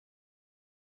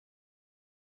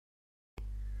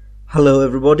Hello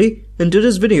everybody, in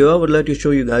today's video I would like to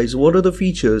show you guys what are the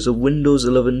features of Windows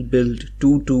 11 build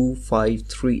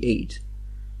 22538.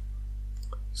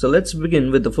 So let's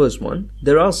begin with the first one.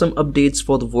 There are some updates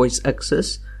for the voice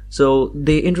access. So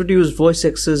they introduced voice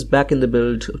access back in the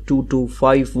build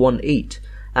 22518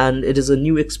 and it is a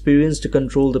new experience to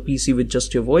control the PC with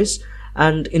just your voice,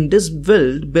 and in this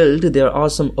build there are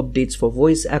some updates for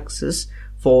voice access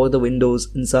for the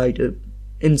Windows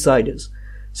insiders.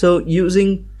 So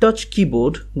using touch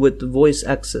keyboard with voice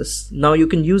access. Now you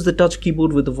can use the touch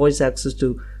keyboard with the voice access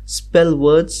to spell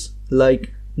words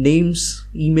like names,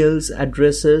 emails,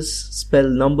 addresses, spell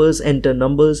numbers, enter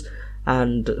numbers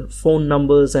and phone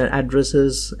numbers and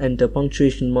addresses, enter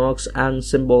punctuation marks and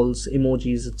symbols,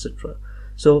 emojis, etc.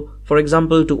 So for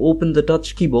example, to open the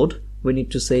touch keyboard we need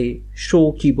to say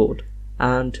show keyboard,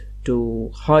 and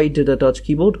to hide the touch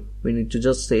keyboard we need to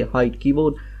just say hide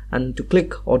keyboard, and to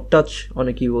click or touch on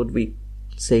a keyboard we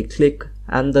say click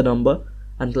and the number,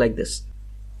 and like this.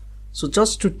 So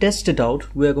just to test it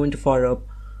out we are going to fire up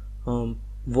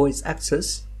voice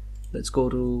access. Let's go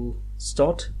to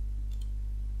start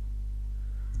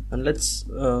and let's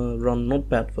run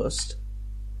notepad first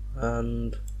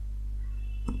and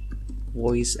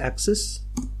voice access,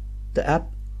 the app.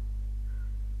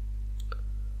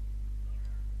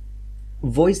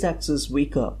 Voice access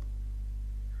wake up,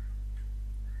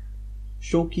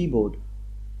 show keyboard,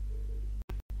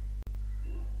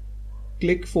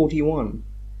 click 41,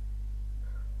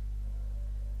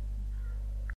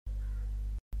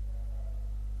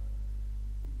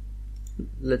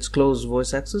 let's close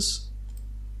voice access.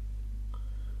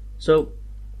 So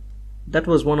that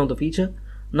was one of the feature.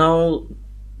 Now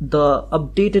the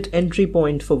updated entry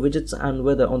point for widgets and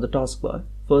weather on the taskbar,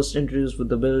 first introduced with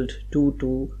the build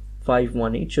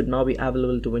 22518, should now be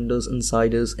available to Windows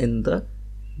insiders in the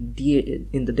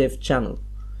dev channel.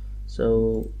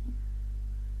 So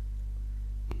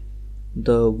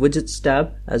the widgets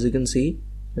tab, as you can see,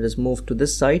 it has moved to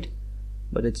this side,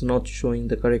 but it's not showing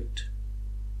the correct,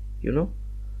 the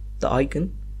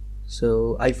icon.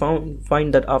 So I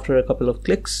find that after a couple of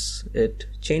clicks it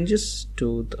changes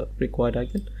to the required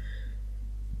icon,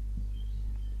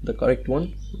 the correct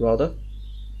one rather.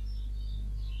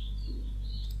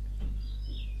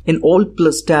 In Alt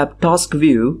plus Tab Task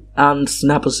View and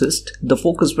Snap Assist, the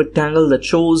focus rectangle that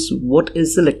shows what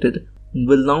is selected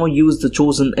will now use the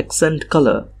chosen accent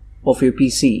color of your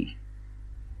PC.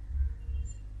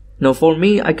 Now for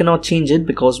me, I cannot change it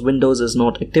because Windows is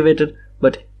not activated,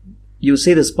 but you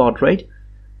see this part, right?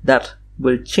 That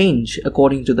will change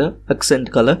according to the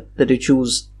accent color that you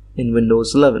choose in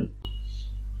Windows 11.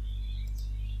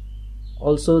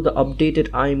 Also, the updated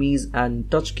IMEs and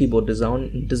touch keyboard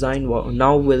design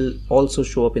now will also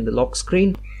show up in the lock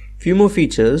screen. Few more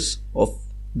features of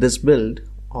this build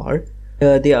are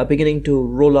they are beginning to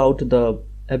roll out the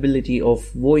ability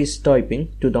of voice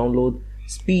typing to download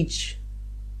speech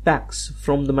packs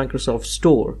from the Microsoft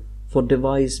Store for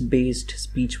device-based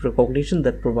speech recognition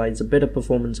that provides a better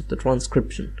performance of the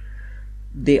transcription.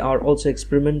 They are also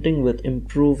experimenting with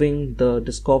improving the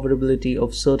discoverability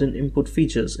of certain input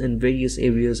features in various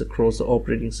areas across the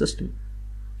operating system.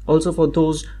 Also, for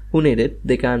those who need it,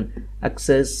 they can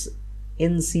access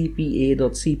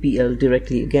ncpa.cpl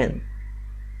directly again.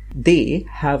 They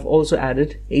have also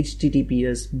added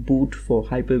HTTPS boot for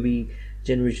Hyper-V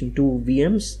Generation 2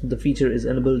 VMs. The feature is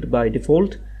enabled by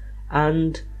default,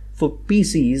 and for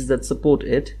PCs that support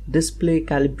it, display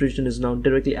calibration is now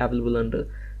directly available under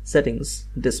Settings,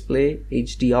 Display,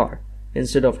 HDR,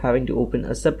 instead of having to open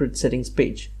a separate settings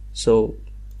page. So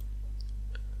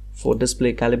for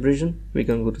display calibration we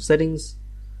can go to Settings,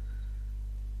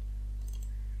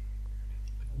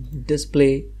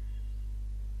 Display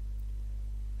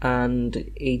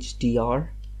and HDR.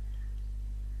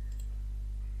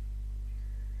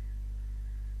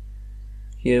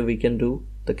 Here we can do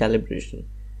the calibration.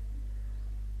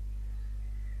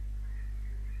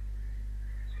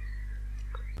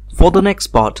 For the next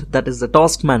part, that is the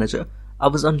task manager, I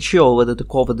was unsure whether to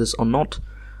cover this or not.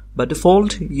 By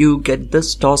default, you get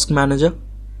this task manager,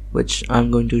 which I'm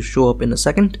going to show up in a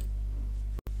second.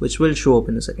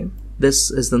 This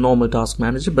is the normal task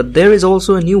manager, but there is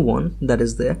also a new one that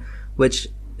is there, which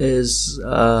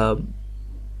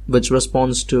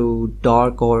responds to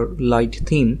dark or light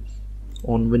theme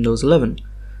on Windows 11.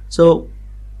 So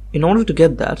in order to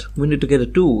get that, we need to get a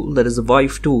tool, that is the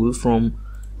Vive tool from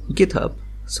GitHub.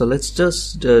 So let's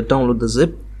just download the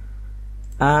zip,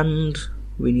 and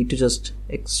we need to just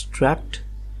extract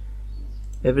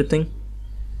everything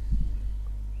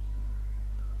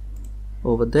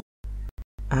over there,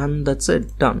 and that's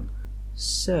it, done.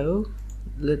 So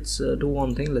let's do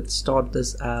one thing. Let's start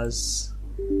this as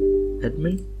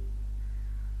admin.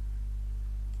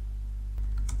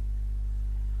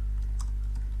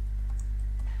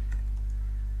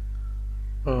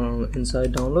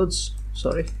 Inside downloads,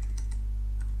 sorry,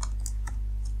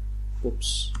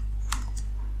 oops,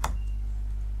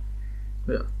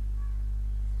 yeah.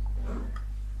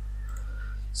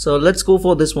 So let's go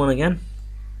for this one again.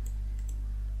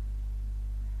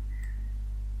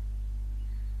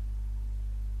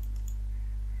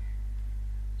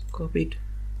 Copied,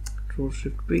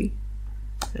 Control-Shift-B,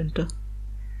 enter.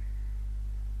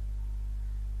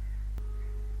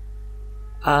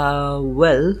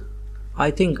 Well, I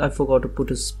think I forgot to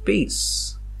put a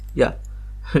space. Yeah,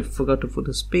 I forgot to put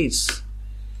a space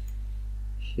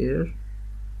here.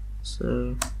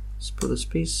 So let's put a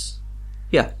space.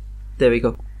 Yeah, there we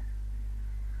go.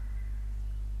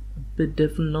 A bit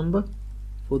different number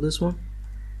for this one.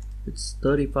 It's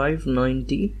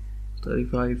 3590,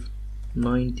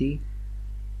 3590,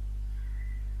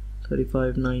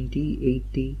 3590,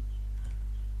 80,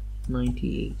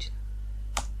 98.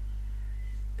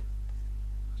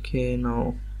 Okay,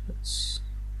 now let's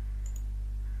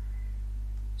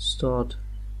start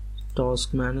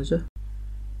task manager,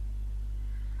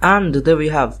 and there we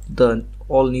have the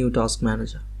all new task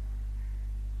manager.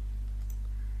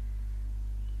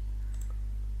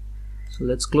 So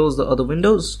let's close the other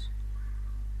windows,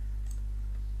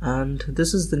 and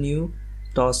this is the new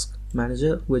task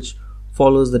manager, which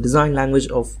follows the design language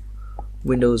of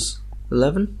Windows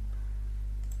 11.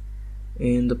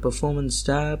 In the performance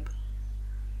tab,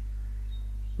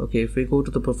 okay, if we go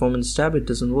to the performance tab, it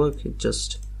doesn't work, it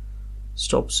just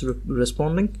stops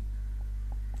responding.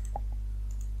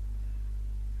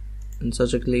 In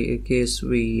such a case,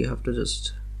 we have to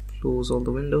just close all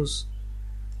the windows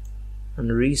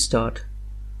and restart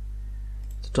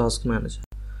the task manager.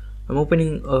 I'm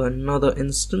opening another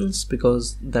instance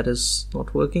because that is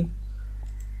not working.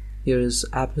 Here is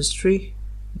app history,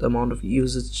 the amount of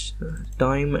usage,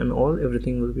 time and all,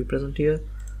 everything will be present here.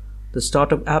 The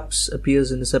startup apps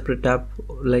appears in a separate tab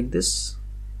like this,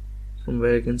 from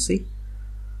where you can see,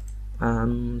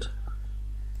 and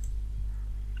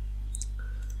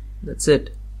that's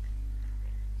it.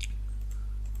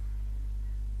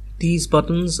 These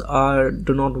buttons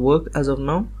do not work as of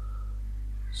now.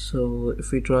 So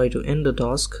if we try to end the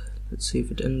task, let's see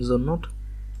if it ends or not.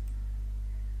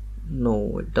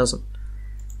 No, it doesn't.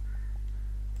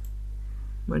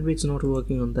 Might be it's not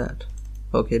working on that.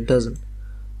 Okay, it doesn't.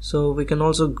 So we can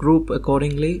also group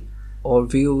accordingly or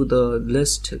view the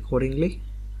list accordingly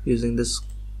using this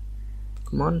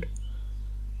command.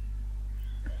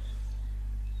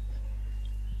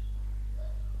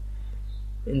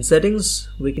 In settings,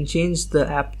 we can change the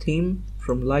app theme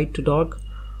from light to dark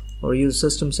or use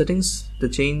system settings. The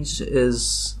change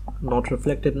is not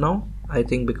reflected now, I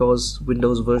think because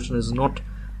Windows version is not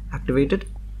activated.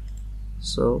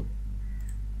 So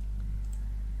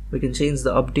we can change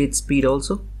the update speed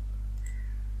also,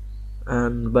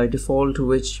 and by default to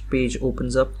which page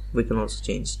opens up, we can also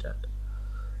change that.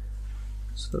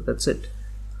 So that's it.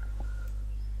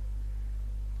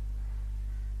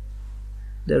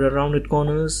 There are rounded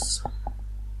corners.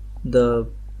 The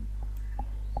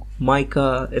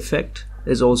mica effect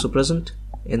is also present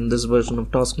in this version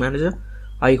of Task Manager.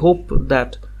 I hope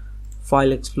that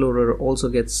File Explorer also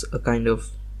gets a kind of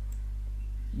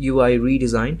UI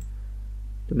redesign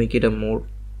to make it a more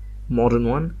modern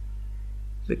one,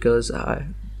 because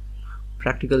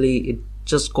practically it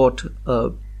just got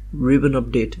a ribbon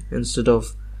update instead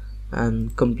of a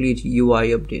complete UI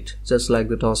update, just like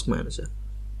the Task Manager.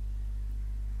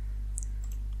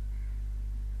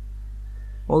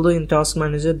 Although in Task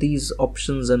Manager these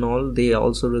options and all, they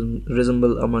also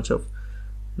resemble a much of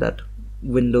that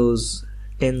Windows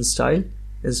 10 style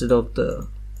instead of the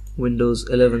Windows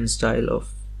 11 style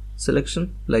of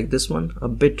selection, like this one, a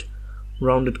bit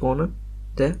rounded corner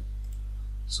there.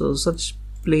 So such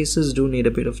places do need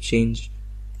a bit of change.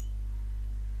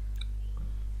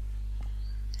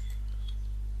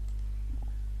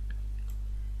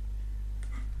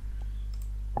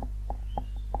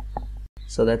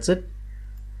 So that's it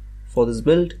for this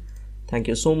build. Thank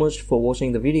you so much for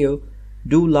watching the video.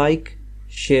 Do like,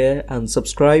 share and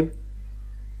subscribe,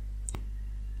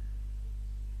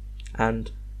 and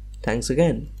thanks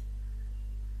again.